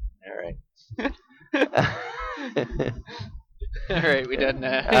 Yep. All right. All right, we done.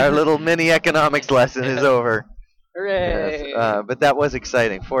 Our little mini economics lesson is over. Hooray! Yes, but that was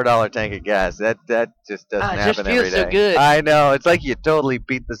exciting. $4 tank of gas. That just doesn't Ah, it happen just feels every day. so good. I know. It's like you totally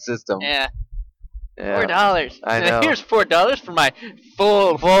beat the system. Yeah, Yeah. $4. I know. Here's $4 for my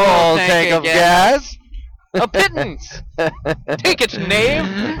full Tank of gas. A pittance. Take its name.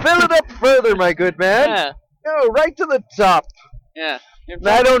 Fill it up further, my good man. Yeah, Go right to the top. yeah. And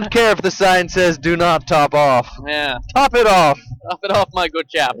I don't care if the sign says "Do not top off." Yeah, Top it off. top it off, my good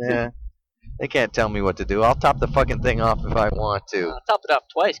chap. Yeah. They can't tell me what to do. I'll top the fucking thing off if I want to. Top it off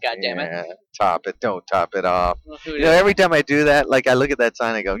twice, goddammit. Yeah, top it. Don't top it off. Who You know, does? every time I do that, like I look at that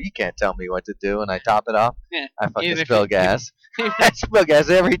sign, I go, "You can't tell me what to do," and I top it off. Yeah. I fucking Even if spill you- gas. I spill gas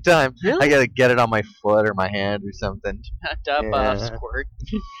every time. Really? I gotta get it on my foot or my hand or something. Top off, Yeah. squirt.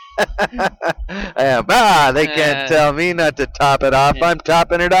 They can't tell me not to top it off. Yeah. I'm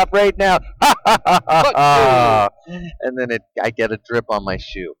topping it off right now. Fuck And then I get a drip on my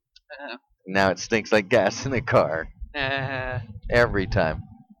shoe. Uh-huh. Now it stinks like gas in the car every time.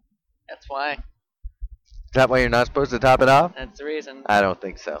 That's why. Is that why you're not supposed to top it off? That's the reason. I don't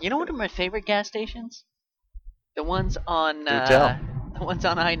think so. You know what are my favorite gas stations? The ones on tell. the ones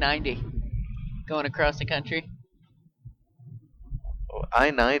on I-90, going across the country.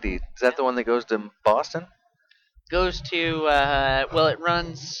 I-90, is that the one that goes to Boston? Goes to it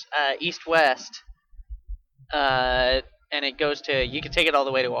runs east-west and it goes to, you can take it all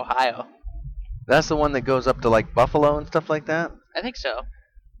the way to Ohio. That's the one that goes up to like Buffalo and stuff like that. I think so.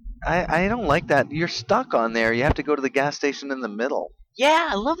 I don't like that. You're stuck on there. You have to go to the gas station in the middle. Yeah,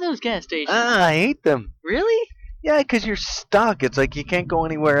 I love those gas stations. I hate them. Really? Yeah, because you're stuck. It's like you can't go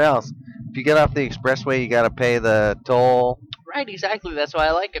anywhere else. If you get off the expressway, you got to pay the toll. Right, exactly. That's why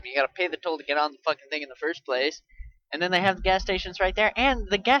I like them. You got to pay the toll to get on the fucking thing in the first place. And then they have the gas stations right there. And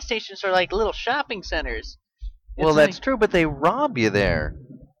the gas stations are like little shopping centers. Well, It's that's like- true, but they rob you there.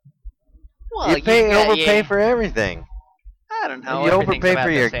 Well, You pay got- overpay yeah, for everything. I don't know. you everything's overpay about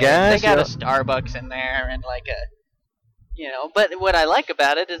for the your same. gas, They got a you- Starbucks in there and like a, But what I like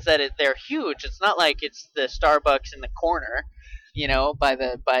about it is that they're huge. It's not like it's the Starbucks in the corner, by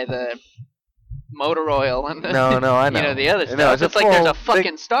the motor oil and the, No, I know. the other stuff. No, it's a like there's a full-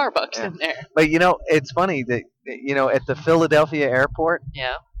 fucking Starbucks Yeah. in there. But it's funny that at the Philadelphia airport,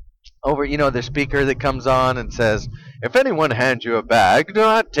 Yeah. over the speaker that comes on and says, "If anyone hands you a bag, do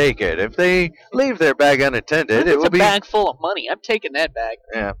not take it. If they leave their bag unattended, it It's will a be." bag full of money. I'm taking that bag.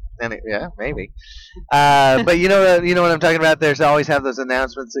 Yeah, maybe. But you know what I'm talking about. There's always have those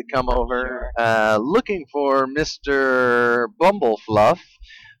announcements that come over, looking for Mr. Bumblefluff.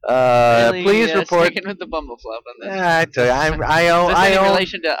 Really, Please report. Sticking with the Bumblefluff on this. I tell you, I Is own. this I in own.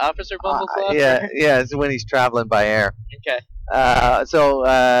 relation to Officer Bumblefluff? Yeah, it's when he's traveling by air. Okay. His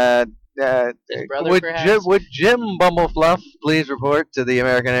brother, perhaps? Would Jim Bumblefluff please report to the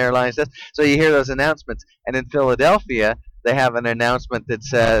American Airlines desk? So you hear those announcements, and in Philadelphia, they have an announcement that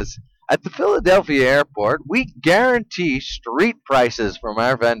says, "At the Philadelphia airport, we guarantee street prices from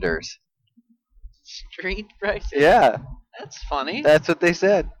our vendors." Street prices. Yeah, That's funny. that's what they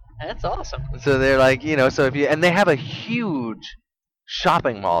said. That's awesome. So they're like, so if you, and they have a huge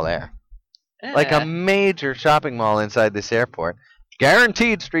shopping mall there, like Yeah. a major shopping mall inside this airport.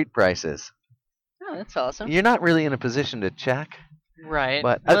 Guaranteed street prices. Oh, that's awesome. You're not really in a position to check, Right.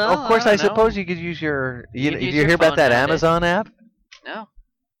 but Well, of course, I don't know. suppose you could use your. You Did could use you your hear about phone that nowadays. Amazon app? No.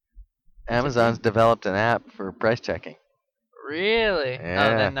 Amazon's developed an app for price checking. Really?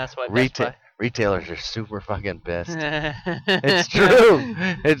 Yeah. Oh, then that's why Best Buy. Retailers are super fucking pissed. It's it's true.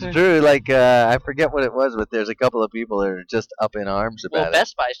 It's true. Like I forget what it was, but there's a couple of people that are just up in arms Well, about it.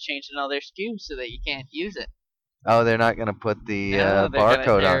 Best Buy's changing all their SKUs so that you can't use it. Oh, they're not going to put the No, they're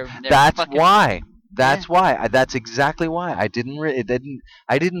barcode gonna- on. they're That's fucking- why. That's why. That's exactly why. I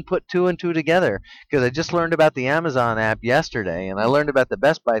didn't put two and two together because I just learned about the Amazon app yesterday, and I learned about the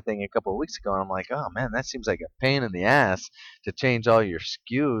Best Buy thing a couple of weeks ago, and I'm like, oh man, that seems like a pain in the ass to change all your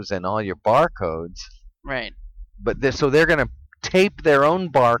SKUs and all your barcodes. Right. But so they're going to tape their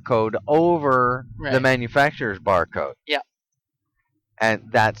own barcode over the Right. manufacturer's barcode. Yeah. And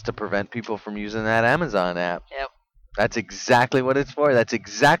that's to prevent people from using that Amazon app. Yep. That's exactly what it's for. That's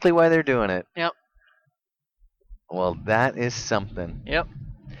exactly why they're doing it. Yep. Well, that is something. Yep.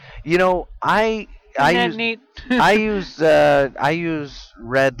 I Isn't that use neat? I use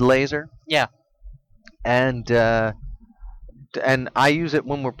Red Laser. Yeah. And I use it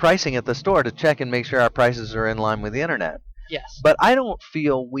when we're pricing at the store to check and make sure our prices are in line with the internet. Yes. But I don't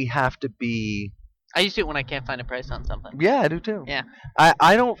feel we have to be. I use it when I can't find a price on something. Yeah, I do too. Yeah.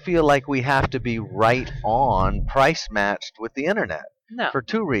 I don't feel like we have to be right on price matched with the internet No. for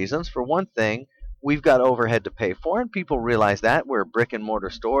two reasons. For one thing, we've got overhead to pay for, and people realize that. We're a brick and mortar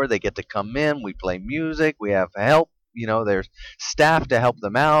store. They get to come in. We play music. We have help. There's staff to help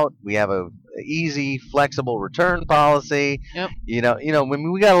them out. We have a easy, flexible return policy. Yep.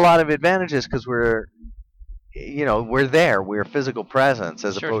 When we got a lot of advantages because we're there. We're a physical presence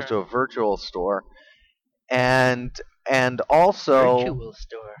as Sure, opposed sure. to a virtual store. And also Virtual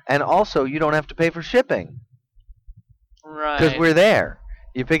store. and also you don't have to pay for shipping Right. because we're there.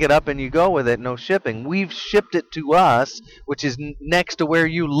 You pick it up and you go with it, no shipping. We've shipped it to us, which is next to where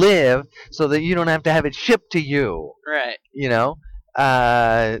you live, so that you don't have to have it shipped to you. Right.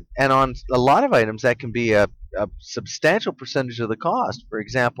 And on a lot of items that can be a substantial percentage of the cost. For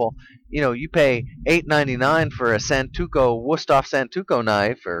example, you pay $8.99 for a Santuco Wusthof Santuco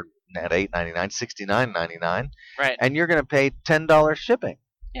knife, or not $8.99, $69.99, Right. and you're going to pay $10 shipping.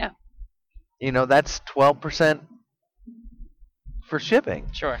 Yeah. That's 12% for shipping,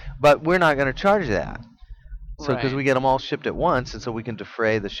 Sure. but we're not going to charge that. So because Right. we get them all shipped at once, and so we can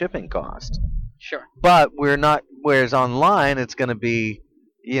defray the shipping cost. Sure. But we're not. Whereas online, it's going to be,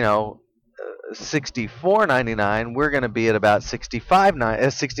 $64.99. We're going to be at about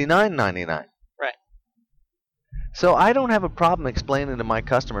 $69.99. Right. So I don't have a problem explaining to my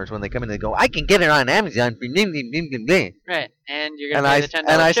customers when they come in. They go, "I can get it on Amazon for bling, bling, bling, bling, bling." Right, and you're And gonna pay I the $10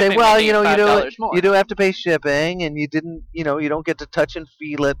 and I say, shipping, well, making you know, it $5 more. you do have to pay shipping, and you don't get to touch and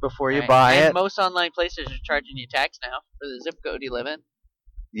feel it before you Right. buy and it. most online places are charging you tax now for the zip code you live in.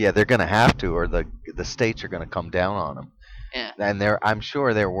 Yeah, they're gonna have to, or the states are gonna come down on them. Yeah. And I'm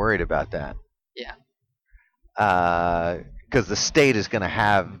sure they're worried about that. Yeah. Because the state is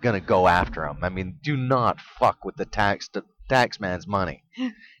gonna go after them. I mean, do not fuck with the tax man's money.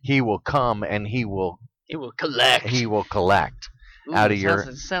 He will come and he will collect. collect out of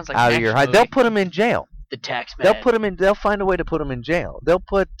your sounds like out an of your action hide. movie. They'll put him in jail. The tax man. They'll find a way to put him in jail. They'll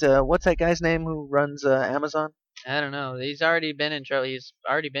put what's that guy's name who runs Amazon? I don't know. He's already been in trouble. He's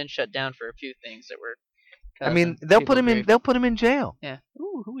already been shut down for a few things that were. I mean, they'll put him in. They'll put him in jail. Yeah.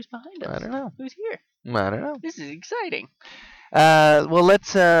 Ooh, who's behind us? I don't know. Who's here? I don't know. This is exciting. Well,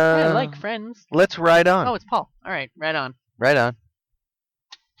 let's I like friends. let's ride on. Oh, it's Paul. All right, right on. Right on.